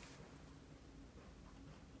positioner.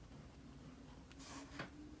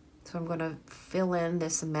 So I'm going to fill in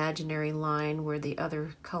this imaginary line where the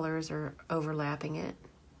other colors are overlapping it.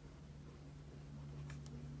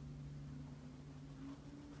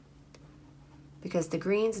 Because the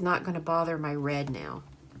green's not going to bother my red now,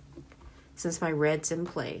 since my red's in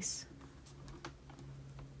place.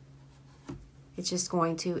 It's just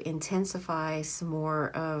going to intensify some more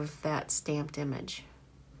of that stamped image.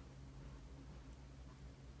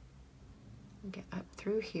 Get up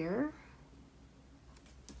through here.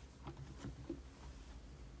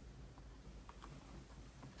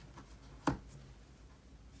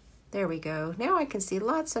 There we go. Now I can see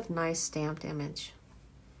lots of nice stamped image.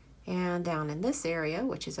 And down in this area,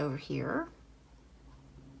 which is over here,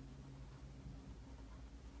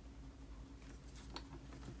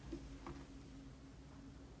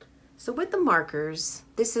 so with the markers,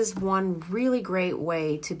 this is one really great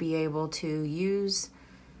way to be able to use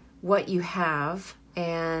what you have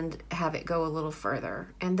and have it go a little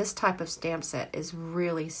further. And this type of stamp set is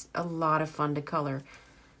really a lot of fun to color.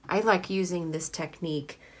 I like using this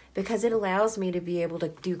technique because it allows me to be able to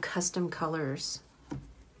do custom colors.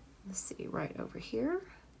 Let's see, right over here.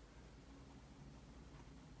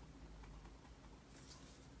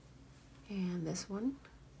 And this one.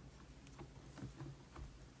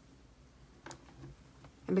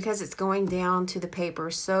 And because it's going down to the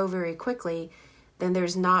paper so very quickly, then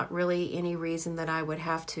there's not really any reason that I would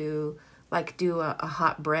have to like do a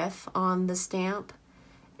hot breath on the stamp,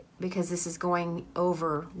 because this is going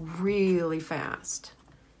over really fast.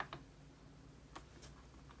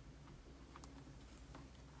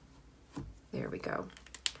 There we go.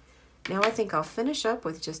 Now I think I'll finish up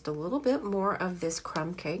with just a little bit more of this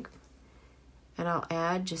crumb cake, and I'll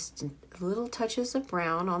add just little touches of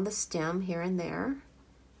brown on the stem here and there,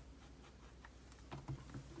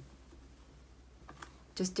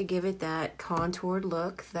 just to give it that contoured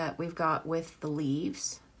look that we've got with the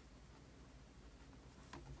leaves.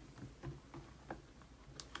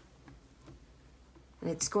 And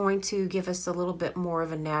it's going to give us a little bit more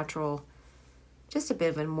of a natural, just a bit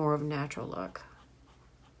of a more of a natural look.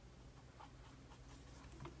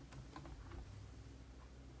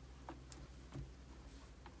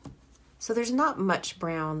 So there's not much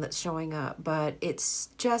brown that's showing up, but it's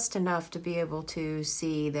just enough to be able to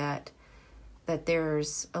see that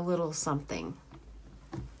there's a little something.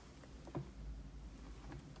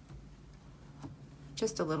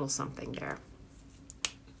 Just a little something there.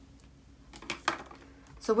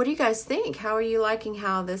 So what do you guys think? How are you liking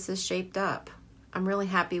how this is shaped up? I'm really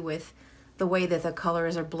happy with the way that the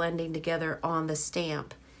colors are blending together on the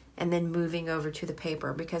stamp and then moving over to the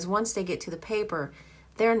paper, because once they get to the paper,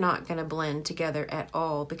 they're not going to blend together at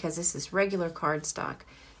all, because this is regular cardstock.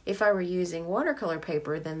 If I were using watercolor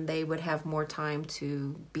paper, then they would have more time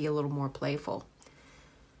to be a little more playful.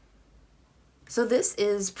 So this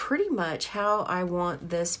is pretty much how I want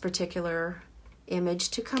this particular image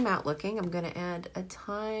to come out looking. I'm going to add a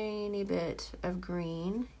tiny bit of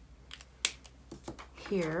green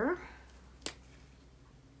here.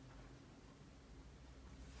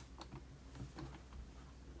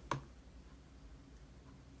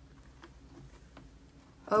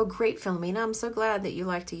 Oh, great, Philomena. I'm so glad that you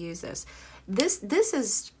like to use this. This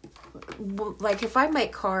is, like, if I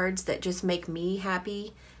make cards that just make me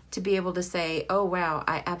happy to be able to say, oh, wow,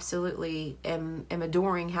 I absolutely am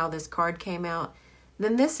adoring how this card came out,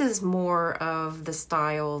 then this is more of the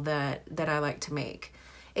style that I like to make.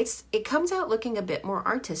 It comes out looking a bit more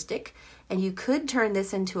artistic, and you could turn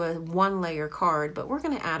this into a one-layer card, but we're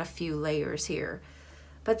going to add a few layers here.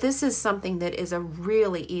 But this is something that is a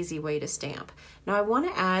really easy way to stamp. Now I want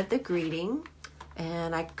to add the greeting,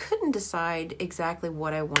 and I couldn't decide exactly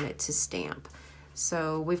what I wanted to stamp.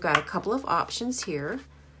 So we've got a couple of options here.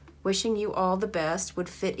 Wishing you all the best would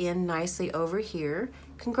fit in nicely over here.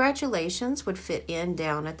 Congratulations would fit in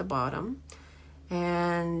down at the bottom.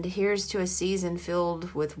 And here's to a season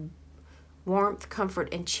filled with warmth,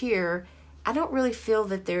 comfort, and cheer. I don't really feel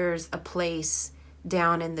that there's a place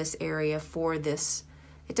down in this area for this.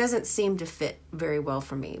 It doesn't seem to fit very well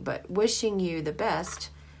for me, but wishing you the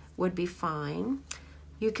best would be fine.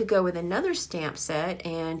 You could go with another stamp set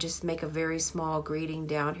and just make a very small greeting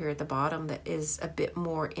down here at the bottom that is a bit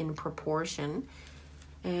more in proportion.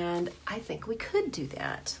 And I think we could do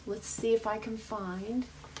that. Let's see if I can find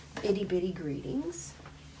itty bitty greetings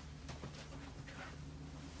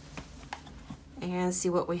and see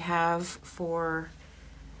what we have for,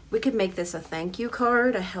 we could make this a thank you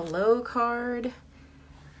card, a hello card,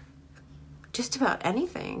 just about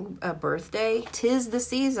anything. A birthday, 'tis the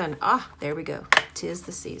season. Ah, there we go. 'Tis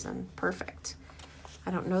the season. Perfect.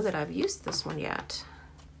 I don't know that I've used this one yet.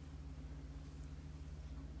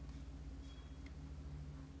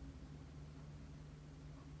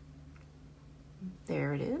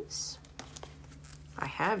 There it is. I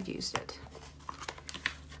have used it.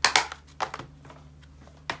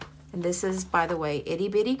 And this is, by the way, Itty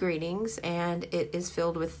Bitty Greetings, and it is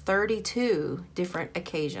filled with 32 different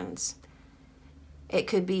occasions. It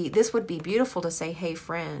could be, this would be beautiful to say, hey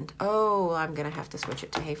friend. Oh, I'm gonna have to switch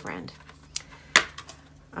it to hey friend.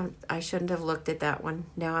 I shouldn't have looked at that one.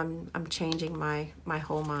 Now I'm changing my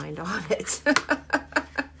whole mind on it.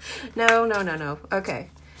 No. Okay.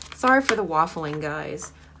 Sorry for the waffling,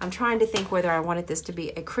 guys. I'm trying to think whether I wanted this to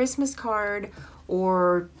be a Christmas card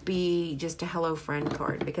or be just a Hello Friend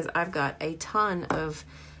card, because I've got a ton of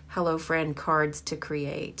Hello Friend cards to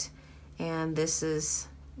create. And this is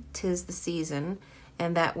 'tis the season.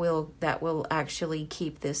 And that will actually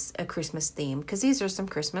keep this a Christmas theme, because these are some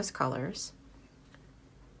Christmas colors.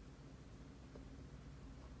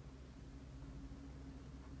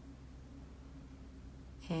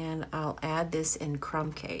 And I'll add this in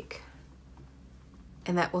crumb cake.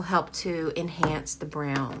 And that will help to enhance the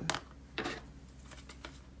brown.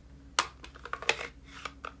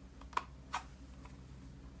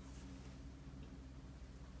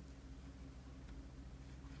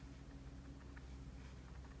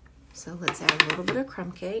 So let's add a little bit of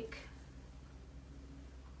crumb cake.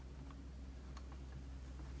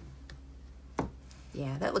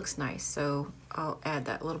 Yeah, that looks nice, so I'll add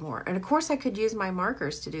that a little more. And of course I could use my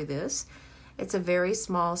markers to do this. It's a very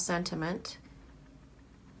small sentiment.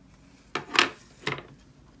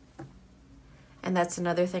 And that's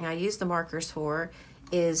another thing I use the markers for,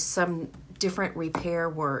 is some different repair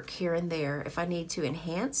work here and there. If I need to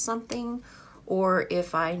enhance something, or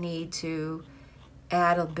if I need to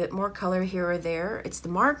add a bit more color here or there, it's the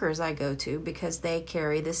markers I go to because they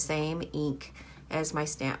carry the same ink as my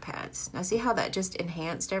stamp pads. Now see how that just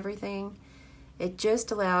enhanced everything? It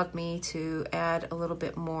just allowed me to add a little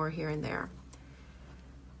bit more here and there.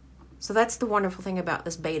 So that's the wonderful thing about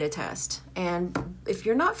this beta test. And if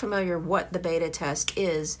you're not familiar what the beta test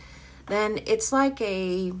is, then it's like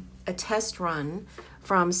a test run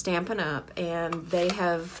from Stampin' Up, and they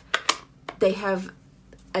have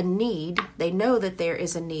a need. They know that there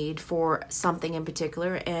is a need for something in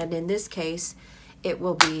particular, and in this case it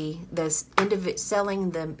will be this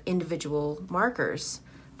selling the individual markers,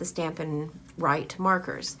 the Stampin' Right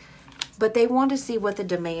markers. But they want to see what the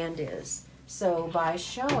demand is. So by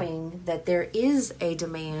showing that there is a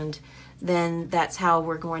demand, then that's how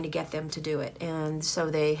we're going to get them to do it. And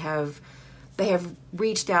so they have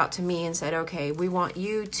reached out to me and said, okay, we want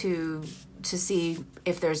you to see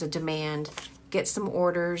if there's a demand, get some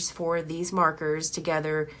orders for these markers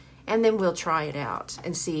together, and then we'll try it out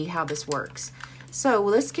and see how this works. So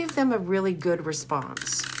let's give them a really good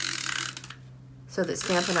response so that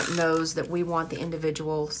Stampin' Up! Knows that we want the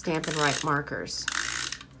individual Stampin' Right markers.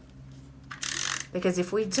 Because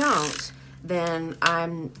if we don't, then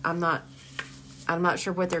I'm not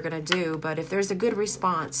sure what they're going to do. But if there's a good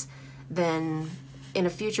response, then in a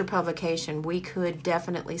future publication we could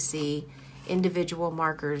definitely see individual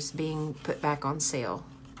markers being put back on sale.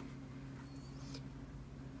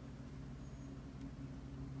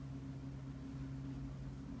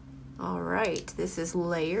 All right, this is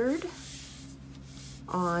layered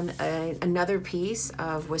on another piece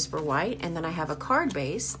of Whisper White, and then I have a card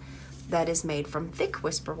base that is made from thick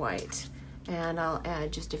Whisper White. And I'll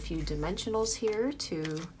add just a few dimensionals here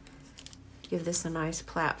to give this a nice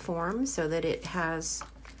platform so that it has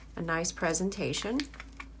a nice presentation.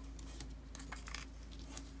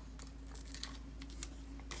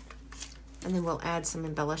 And then we'll add some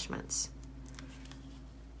embellishments.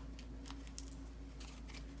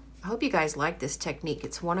 I hope you guys like this technique.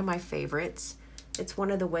 It's one of my favorites. It's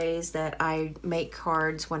one of the ways that I make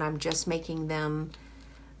cards when I'm just making them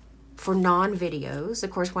for non-videos.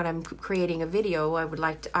 Of course, when I'm creating a video,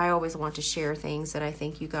 I always want to share things that I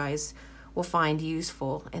think you guys will find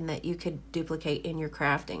useful and that you could duplicate in your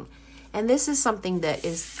crafting. And this is something that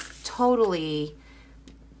is totally,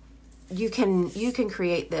 you can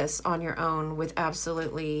create this on your own with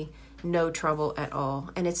absolutely no trouble at all.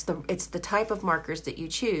 And it's the type of markers that you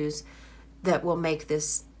choose that will make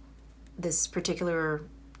this particular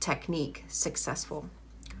technique successful.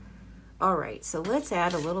 All right, so let's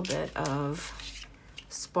add a little bit of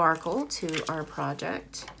sparkle to our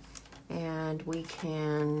project, and we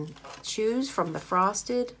can choose from the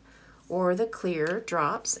frosted or the clear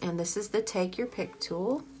drops, and this is the take your pick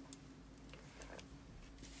tool.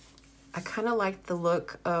 I kind of like the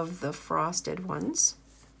look of the frosted ones.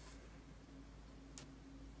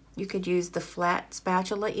 You could use the flat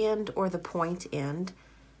spatula end or the point end,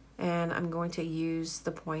 and I'm going to use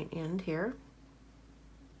the point end here.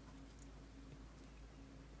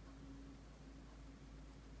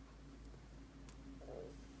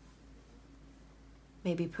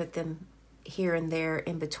 Maybe put them here and there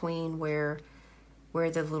in between where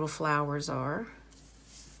the little flowers are.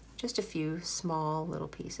 Just a few small little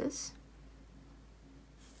pieces.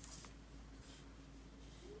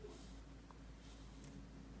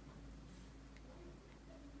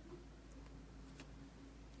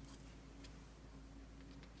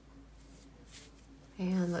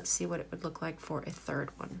 And let's see what it would look like for a third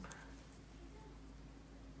one.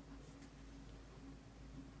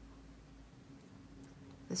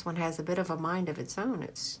 This one has a bit of a mind of its own.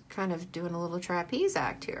 It's kind of doing a little trapeze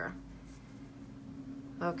act here.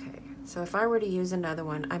 Okay, so if I were to use another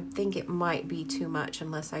one, I think it might be too much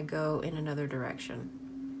unless I go in another direction.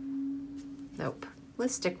 Nope,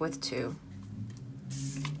 let's stick with two.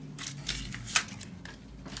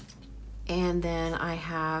 And then I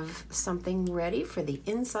have something ready for the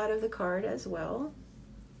inside of the card as well.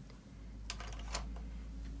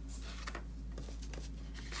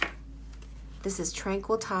 This is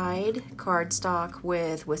Tranquil Tide cardstock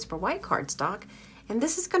with Whisper White cardstock, and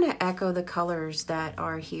this is going to echo the colors that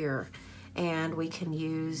are here, and we can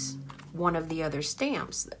use one of the other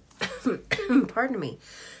stamps pardon me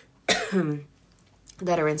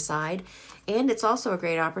that are inside. And it's also a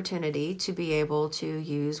great opportunity to be able to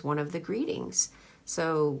use one of the greetings.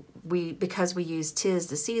 So because we use "'Tis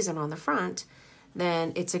the Season" on the front,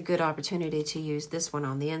 then it's a good opportunity to use this one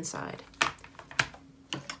on the inside.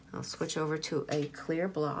 I'll switch over to a clear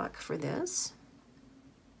block for this.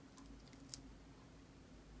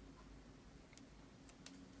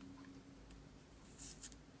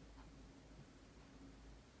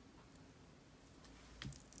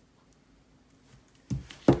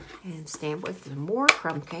 And stamp with more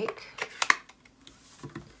crumb cake.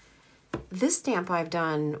 This stamp I've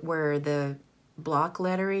done where the block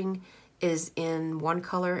lettering is in one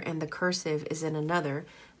color and the cursive is in another.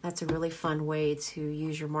 That's a really fun way to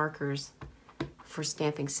use your markers for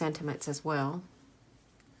stamping sentiments as well.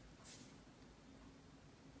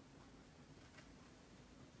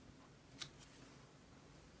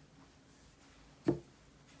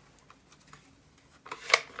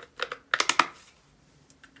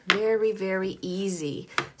 Very, very easy.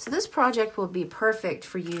 So this project will be perfect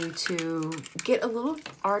for you to get a little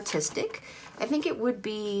artistic. I think it would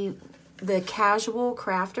be the casual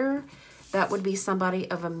crafter, that would be somebody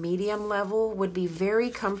of a medium level, would be very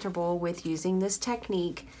comfortable with using this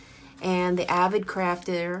technique. And the avid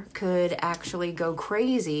crafter could actually go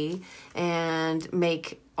crazy and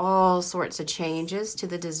make all sorts of changes to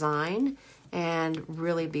the design and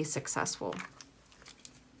really be successful.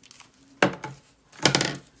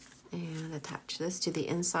 And attach this to the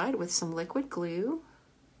inside with some liquid glue.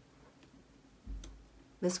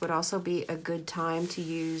 This would also be a good time to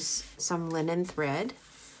use some linen thread.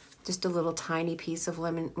 Just a little tiny piece of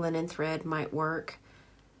linen thread might work.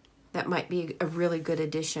 That might be a really good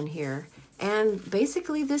addition here. And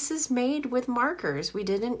basically this is made with markers. We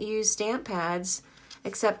didn't use stamp pads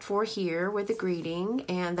except for here with the greeting,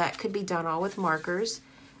 and that could be done all with markers,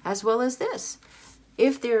 as well as this.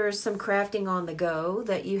 If there's some crafting on the go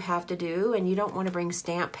that you have to do and you don't want to bring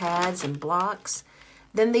stamp pads and blocks,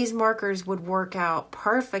 then these markers would work out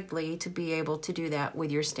perfectly to be able to do that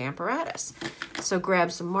with your Stamparatus. So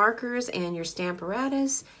grab some markers and your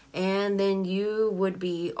Stamparatus, and then you would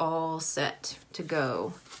be all set to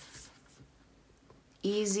go.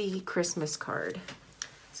 Easy Christmas card.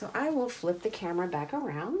 So I will flip the camera back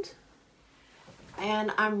around,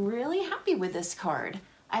 and I'm really happy with this card.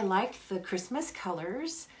 I like the Christmas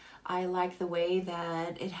colors. I like the way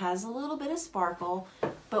that it has a little bit of sparkle,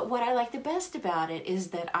 but what I like the best about it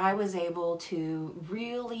is that I was able to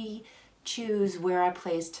really choose where I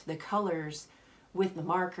placed the colors with the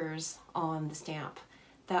markers on the stamp.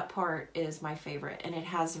 That part is my favorite, and it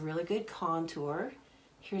has a really good contour.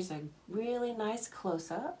 Here's a really nice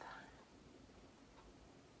close-up.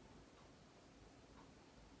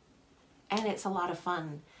 And it's a lot of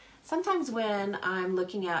fun. Sometimes when I'm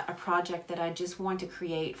looking at a project that I just want to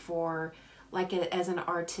create for as an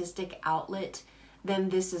artistic outlet, then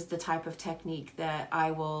this is the type of technique that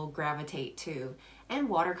I will gravitate to. And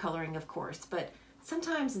watercoloring, of course, but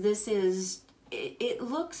sometimes this is, it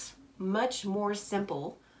looks much more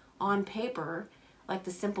simple on paper, like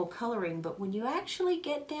the simple coloring, but when you actually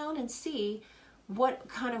get down and see what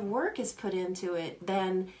kind of work is put into it,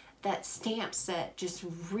 then that stamp set just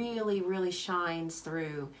really, really shines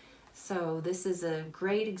through. So this is a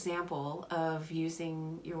great example of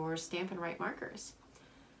using your Stampin' Write markers.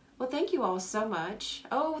 Well, thank you all so much.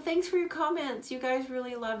 Oh, thanks for your comments. You guys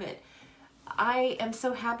really love it. I am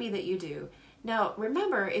so happy that you do. Now,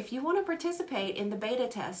 remember, if you want to participate in the beta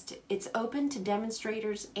test, it's open to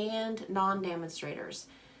demonstrators and non-demonstrators.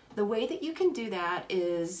 The way that you can do that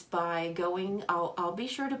is by going, I'll be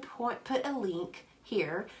sure to put a link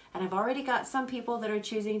here, and I've already got some people that are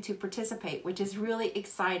choosing to participate, which is really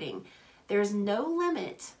exciting. There's no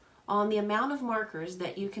limit on the amount of markers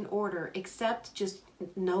that you can order, except just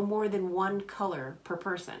no more than one color per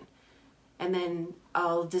person. And then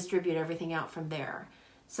I'll distribute everything out from there.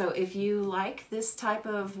 So if you like this type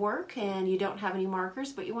of work and you don't have any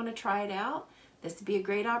markers, but you want to try it out, this would be a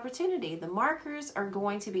great opportunity. The markers are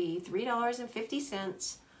going to be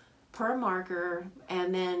 $3.50 per marker,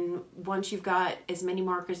 and then once you've got as many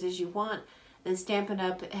markers as you want, then Stampin'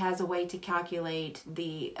 Up! Has a way to calculate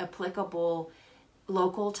the applicable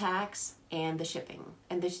local tax and the shipping.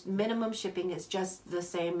 And the minimum shipping is just the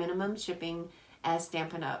same minimum shipping as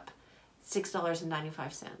Stampin' Up!,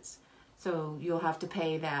 $6.95. So you'll have to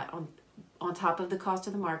pay that on top of the cost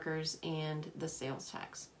of the markers and the sales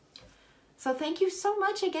tax. So thank you so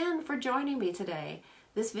much again for joining me today.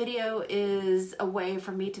 This video is a way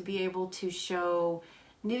for me to be able to show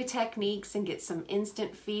new techniques and get some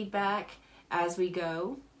instant feedback as we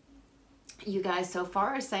go. You guys so far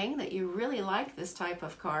are saying that you really like this type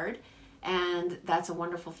of card, and that's a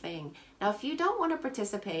wonderful thing. Now, if you don't want to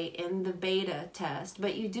participate in the beta test,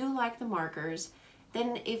 but you do like the markers,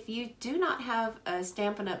 then if you do not have a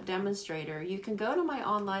Stampin' Up! Demonstrator, you can go to my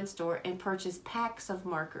online store and purchase packs of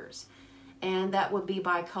markers. And that would be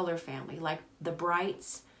by color family. Like the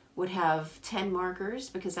Brights would have 10 markers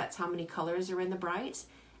because that's how many colors are in the Brights,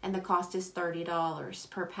 and the cost is $30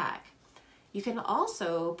 per pack. You can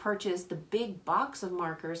also purchase the big box of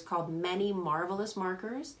markers called Many Marvelous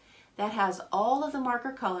Markers that has all of the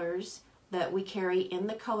marker colors that we carry in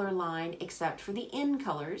the color line except for the in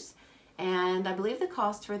colors. And I believe the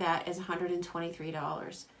cost for that is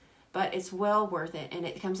 $123. But it's well worth it, and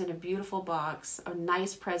it comes in a beautiful box, a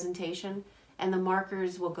nice presentation, and the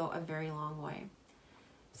markers will go a very long way.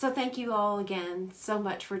 So thank you all again so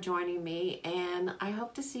much for joining me, and I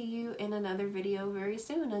hope to see you in another video very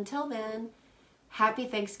soon. Until then, happy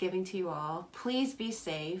Thanksgiving to you all. Please be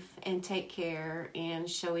safe and take care and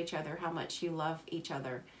show each other how much you love each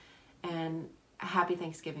other. And happy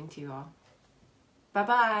Thanksgiving to you all.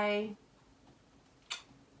 Bye-bye.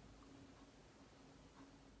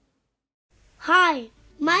 Hi,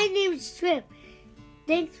 my name is Trip.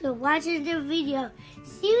 Thanks for watching the video.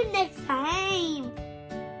 See you next time.